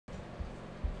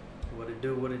What it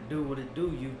do, what it do, what it do,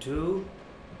 YouTube?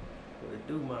 What it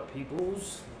do, my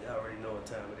peoples? Y'all already know what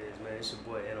time it is, man. It's your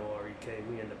boy NOREK.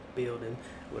 We in the building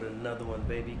with another one,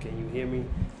 baby. Can you hear me?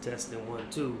 Testing 1,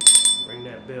 2. Ring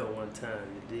that bell one time,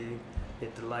 you dig?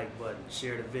 Hit the like button,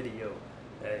 share the video.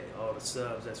 Hey, all the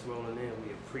subs that's rolling in,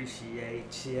 we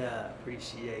appreciate ya.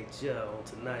 Appreciate ya. On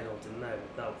tonight,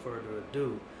 without further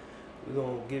ado, we're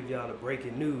gonna give y'all the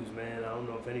breaking news, man. I don't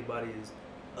know if anybody is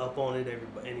up on it.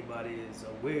 Anybody is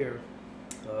aware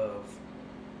of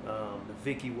the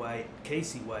Vicky White,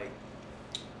 Casey White.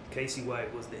 Casey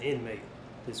White was the inmate.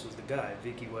 This was the guy.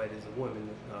 Vicky White is a woman,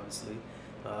 obviously.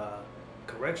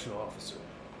 Correctional officer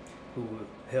who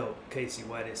helped Casey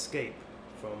White escape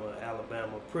from an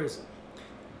Alabama prison.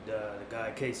 The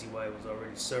guy Casey White was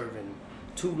already serving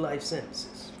 2 life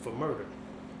sentences for murder.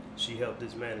 She helped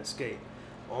this man escape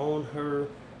on her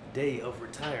day of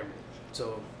retirement.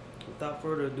 So without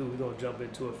further ado, we're going to jump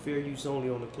into a fair use only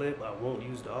on the clip. I won't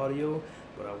use the audio,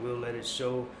 but I will let it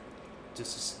show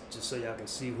just so y'all can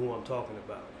see who I'm talking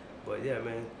about. But yeah,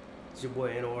 man, it's your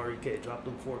boy NOREK. Drop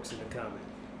them forks in the comment.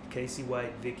 Casey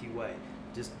White, Vicky White.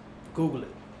 Just Google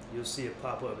it. You'll see it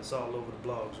pop up. It's all over the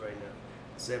blogs right now.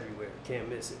 It's everywhere. Can't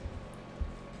miss it.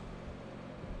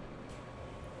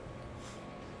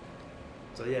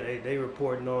 So yeah, they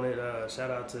reporting on it.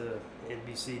 Shout out to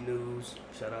NBC News.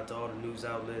 Shout out to all the news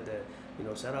outlet that, you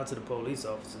know, shout out to the police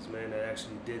officers, man, that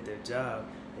actually did their job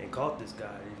and caught this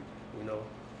guy. You know,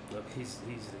 look, he's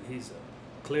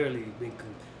clearly been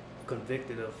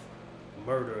convicted of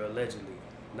murder allegedly,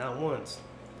 not once,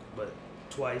 but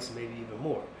twice, maybe even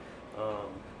more.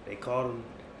 They caught him.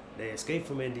 They escaped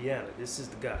from Indiana. This is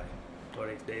the guy, or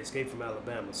they escaped from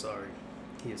Alabama. Sorry,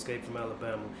 he escaped from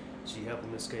Alabama. She helped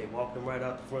him escape, walked him right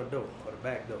out the front door or the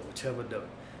back door, whichever door.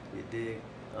 You dig?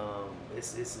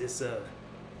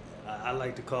 I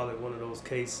like to call it one of those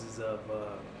cases of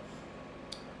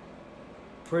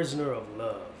prisoner of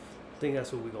love. I think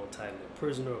that's what we're gonna title it,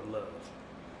 prisoner of love.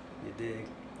 You dig?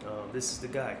 This is the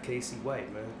guy, Casey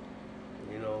White, man.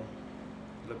 You know,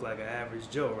 look like an average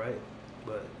Joe, right?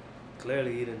 But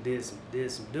clearly he done did some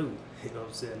do. You know what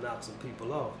I'm saying? Knocked some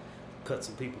people off, cut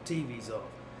some people TVs off.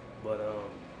 But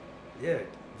yeah,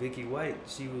 Vicky White,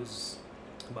 she was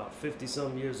about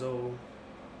 50-something years old.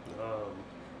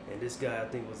 And this guy, I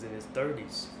think, was in his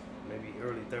 30s, maybe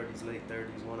early 30s, late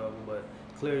 30s, one of them. But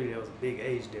clearly there was a big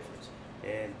age difference.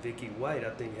 And Vicky White,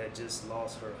 I think, had just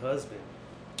lost her husband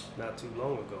not too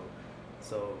long ago.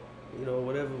 So, you know,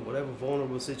 whatever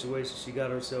vulnerable situation she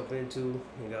got herself into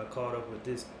and got caught up with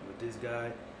this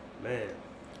guy, man,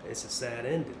 it's a sad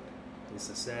ending. It's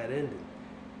a sad ending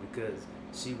because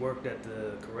she worked at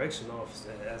the correction office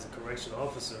as a correction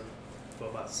officer for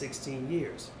about 16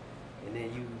 years, and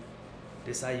then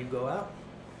this how you go out?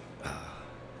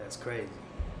 That's crazy.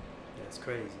 That's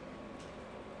crazy.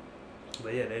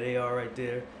 But yeah, there they are right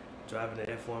there, driving the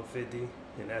F-150,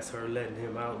 and that's her letting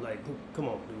him out. Like, come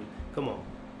on, dude, come on.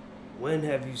 When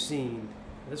have you seen?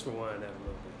 Let's rewind that a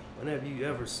little bit. When have you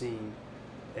ever seen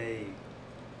an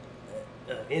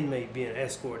inmate being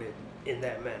escorted in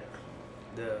that manner?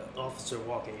 The officer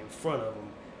walking in front of him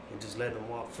and just letting him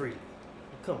walk freely.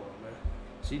 Come on, man.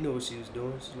 She knew what she was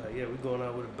doing. She's like, yeah, we're going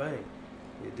out with a bang.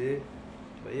 You did?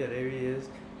 But yeah, there he is,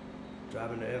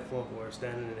 driving the F-150, or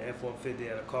standing in the F-150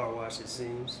 at a car wash, it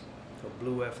seems. A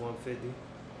blue F-150.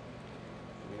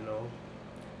 You know,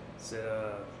 said,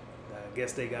 I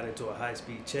guess they got into a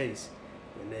high-speed chase,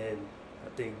 and then I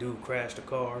think dude crashed the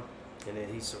car, and then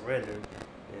he surrendered,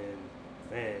 and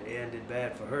man, it ended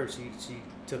bad for her. She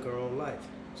took her own life.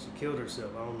 She killed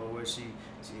herself. I don't know where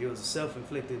it was a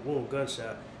self-inflicted wound,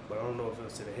 gunshot, but I don't know if it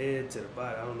was to the head, to the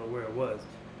body. I don't know where it was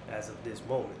as of this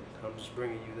moment. I'm just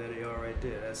bringing you, there they are right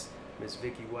there. That's Miss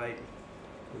Vicky White,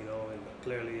 you know, and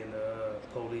clearly in the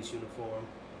police uniform.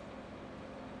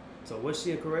 So was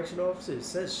she a correction officer? It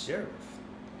says sheriff.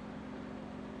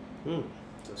 So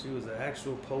she was an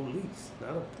actual police,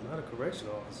 not a correction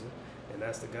officer. And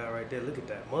that's the guy right there. Look at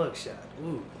that mug shot.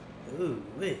 Ooh,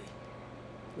 wait.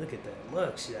 Look at that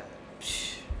mug shot.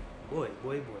 Psh, boy.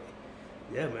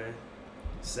 Yeah, man.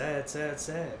 Sad,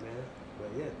 man. But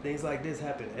yeah, things like this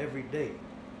happen every day.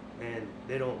 And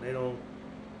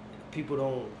people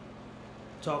don't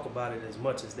talk about it as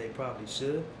much as they probably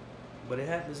should. But it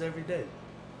happens every day.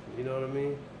 You know what I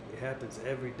mean? It happens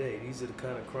every day. These are the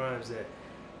kind of crimes that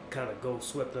kind of go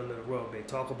swept under the rug. They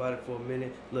talk about it for a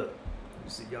minute. Look.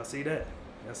 Y'all see that?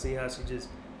 Y'all see how she just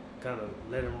kind of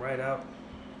let him right out?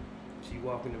 She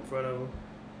walking in front of him.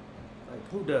 Like,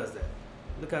 who does that?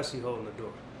 Look how she holding the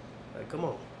door. Like, come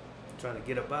on. Trying to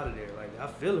get up out of there. Like, I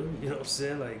feel her. You know what I'm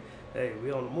saying? Like, hey,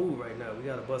 we on the move right now. We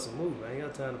got to bust a move. I ain't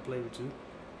got time to play with you.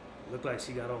 Look like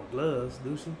she got on gloves,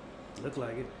 do she? Look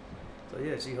like it. So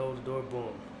yeah, she holds the door,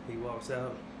 boom. He walks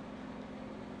out.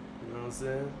 You know what I'm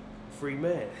saying? Free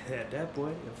man. At that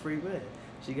point, a free man.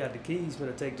 She got the keys,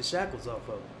 gonna take the shackles off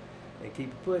of him and keep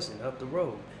it pushing up the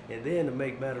road. And then to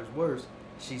make matters worse,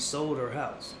 she sold her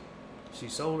house. She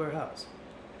sold her house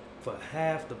for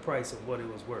half the price of what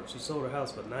it was worth. She sold her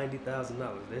house for $90,000.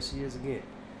 There she is again.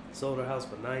 Sold her house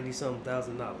for $90-something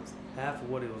thousand, half of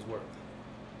what it was worth,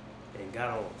 and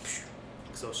got on.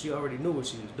 So she already knew what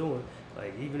she was doing.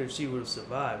 Like, even if she would have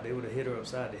survived, they would have hit her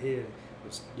upside the head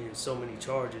with, you know, so many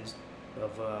charges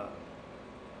of,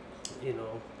 you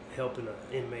know, helping an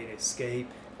inmate escape.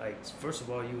 Like, first of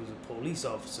all, you was a police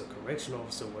officer, correction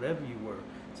officer, whatever you were.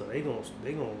 So they was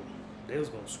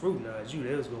gonna scrutinize you.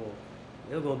 They was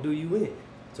gonna do you in.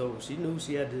 So she knew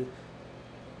she had to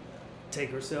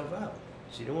take herself out.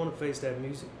 She didn't want to face that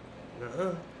music. You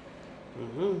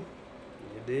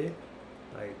did.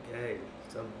 Like, hey,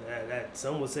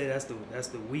 some would say that's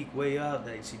the weak way out.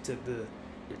 Like, she took the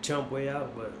chump way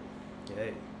out, but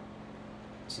hey,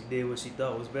 she did what she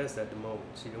thought was best at the moment.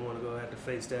 She didn't want to go have to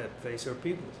face her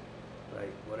peoples.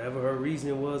 Like, whatever her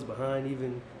reasoning was behind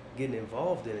even getting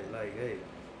involved in it. Like, hey,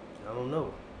 I don't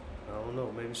know.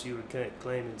 Maybe she would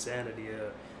claim insanity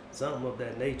or something of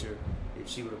that nature if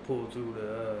she would have pulled through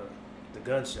the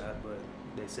gunshot, but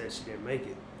they said she didn't make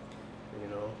it, you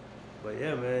know. But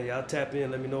yeah, man, y'all tap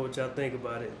in, let me know what y'all think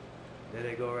about it. There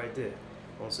they go right there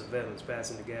on surveillance,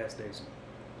 passing the gas station.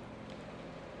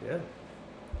 Yeah,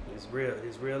 it's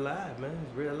real live, man.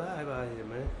 It's real live out here,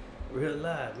 man. Real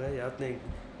live, man. Y'all think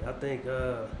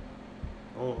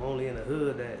only in the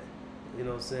hood that, you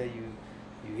know what I'm saying,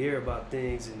 you hear about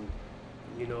things and,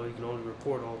 you know, you can only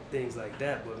report on things like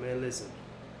that. But man, listen,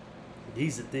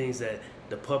 these are things that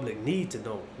the public need to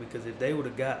know, because if they would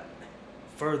have got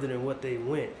further than what they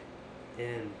went,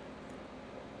 and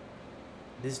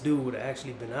this dude would have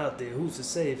actually been out there, who's to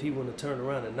say if he wouldn't have turned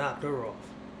around and knocked her off?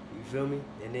 You feel me?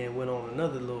 And then went on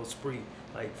another little spree.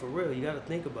 Like, for real, you got to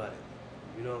think about it.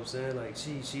 You know what I'm saying? Like,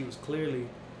 she was clearly,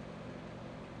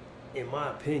 in my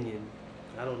opinion,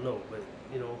 I don't know, but,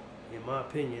 you know, in my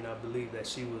opinion, I believe that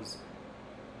she was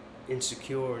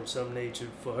insecure in some nature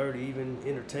for her to even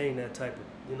entertain that type of,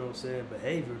 you know what I'm saying,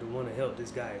 behavior, to want to help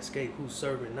this guy escape who's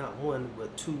serving not one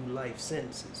but 2 life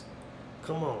sentences.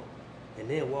 Come on. And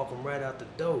then walk him right out the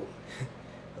door.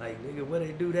 Like, nigga, where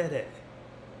they do that at?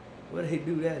 Where they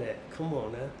do that at? Come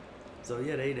on now. So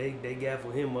yeah, they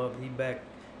gaffle him up. He back,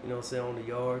 you know what I'm saying, on the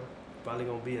yard. Probably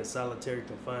gonna be in solitary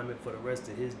confinement for the rest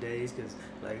of his days, because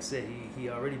like I said, he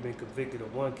already been convicted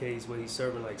of one case where he's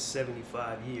serving like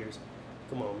 75 years.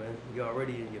 Come on, man. You're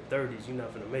already in your 30s. You're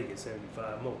not gonna make it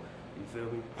 75 more. You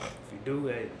feel me? If you do,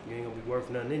 hey, you ain't gonna be worth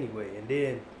nothing anyway. And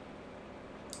then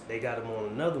they got him on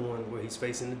another one where he's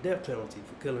facing the death penalty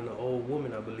for killing an old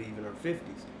woman, I believe, in her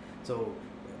 50s. So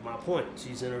my point,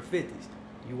 she's in her 50s.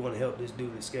 You want to help this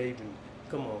dude escape, and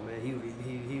come on, man.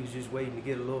 He was just waiting to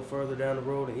get a little further down the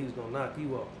road, and he was gonna knock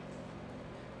you off,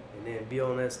 and then be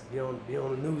on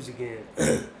the news again.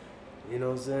 You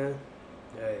know what I'm saying?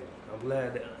 Hey, I'm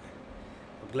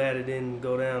glad it didn't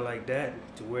go down like that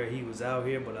to where he was out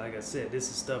here. But like I said, this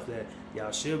is stuff that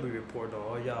y'all should be reporting on.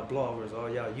 All y'all bloggers, all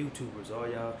y'all YouTubers, all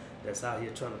y'all that's out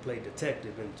here trying to play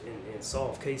detective and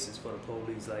solve cases for the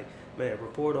police. Like, man,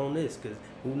 report on this, because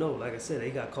who knows? Like I said, they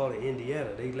got caught in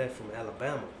Indiana. They left from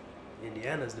Alabama.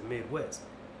 Indiana's the Midwest.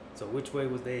 So which way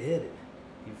was they headed?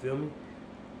 You feel me?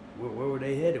 Where were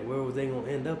they headed? Where were they going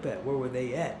to end up at? Where were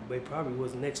they at? They probably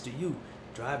was next to you,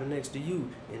 driving next to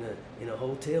you, in a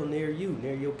hotel near you,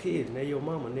 near your kids, near your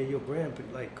mama, near your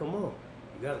grandparents. Like, come on.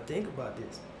 You got to think about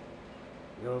this.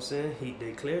 You know what I'm saying?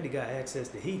 They clearly got access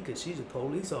to heat because she's a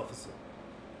police officer.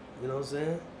 You know what I'm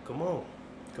saying? Come on.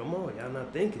 Y'all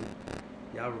not thinking.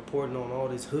 Y'all reporting on all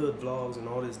this hood vlogs and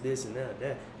all this and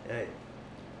that. Hey,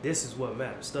 this is what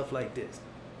matters. Stuff like this.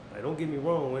 Like, don't get me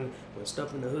wrong, when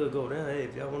stuff in the hood go down, hey,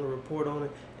 if y'all want to report on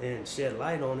it and shed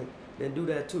light on it, then do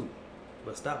that too.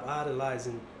 But stop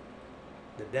idolizing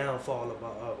the downfall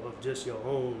of just your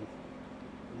own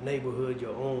neighborhood,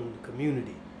 your own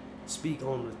community. Speak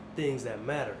on the things that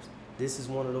matters. This is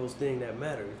one of those things that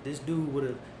matter. If this dude would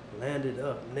have landed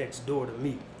up next door to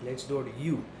me, next door to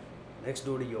you, next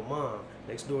door to your mom,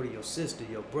 next door to your sister,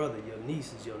 your brother, your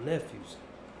nieces, your nephews,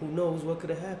 who knows what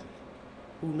could have happened?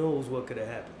 Who knows what could have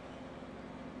happened?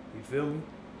 You feel me?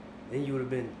 Then you would have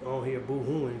been on here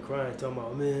boo-hooing, crying, talking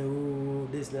about, man, ooh,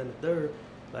 this, that, and the third.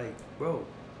 Like, bro,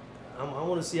 I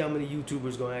want to see how many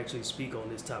YouTubers going to actually speak on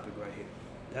this topic right here.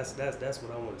 That's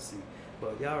what I want to see.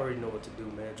 But y'all already know what to do,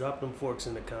 man. Drop them forks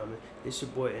in the comment. It's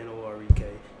your boy Norek.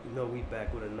 You know we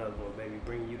back with another one, baby.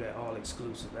 Bringing you that all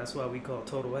exclusive. That's why we call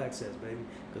total access, baby.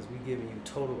 Because we giving you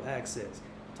total access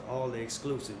to all the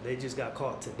exclusive. They just got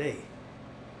caught today.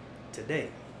 Today.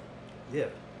 Yeah.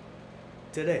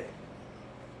 Today.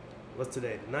 What's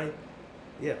today? The 9th?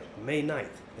 Yeah, May 9th.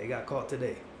 They got caught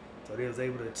today. So they was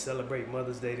able to celebrate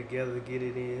Mother's Day together, get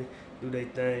it in, do their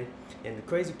thing. And the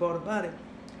crazy part about it,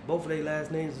 both of their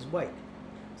last names is White.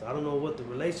 So I don't know what the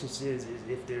relationship is,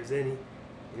 if there's any,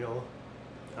 you know,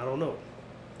 I don't know.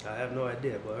 I have no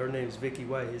idea. But her name is Vicky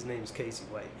White, his name is Casey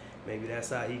White. Maybe that's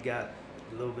how he got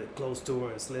a little bit close to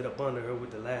her and slid up under her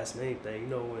with the last name thing. You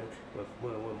know,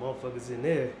 when motherfuckers in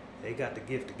there, they got the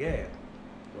gift of gab.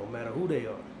 No matter who they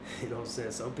are. You know what I'm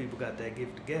saying? Some people got that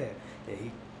gift of gab. And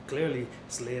he clearly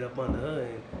slid up under her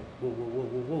and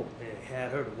whoa, and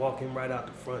had her to walk him right out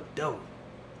the front door.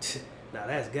 Now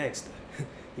that's gangster.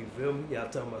 You feel me? Y'all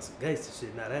talking about some gangster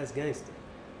shit. Now that's gangster.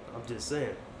 I'm just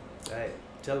saying. Hey,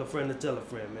 tell a friend to tell a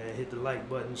friend, man. Hit the like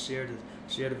button, share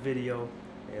the video,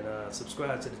 and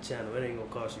subscribe to the channel. It ain't gonna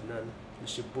cost you nothing.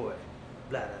 It's your boy.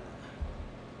 Blah, blah, blah.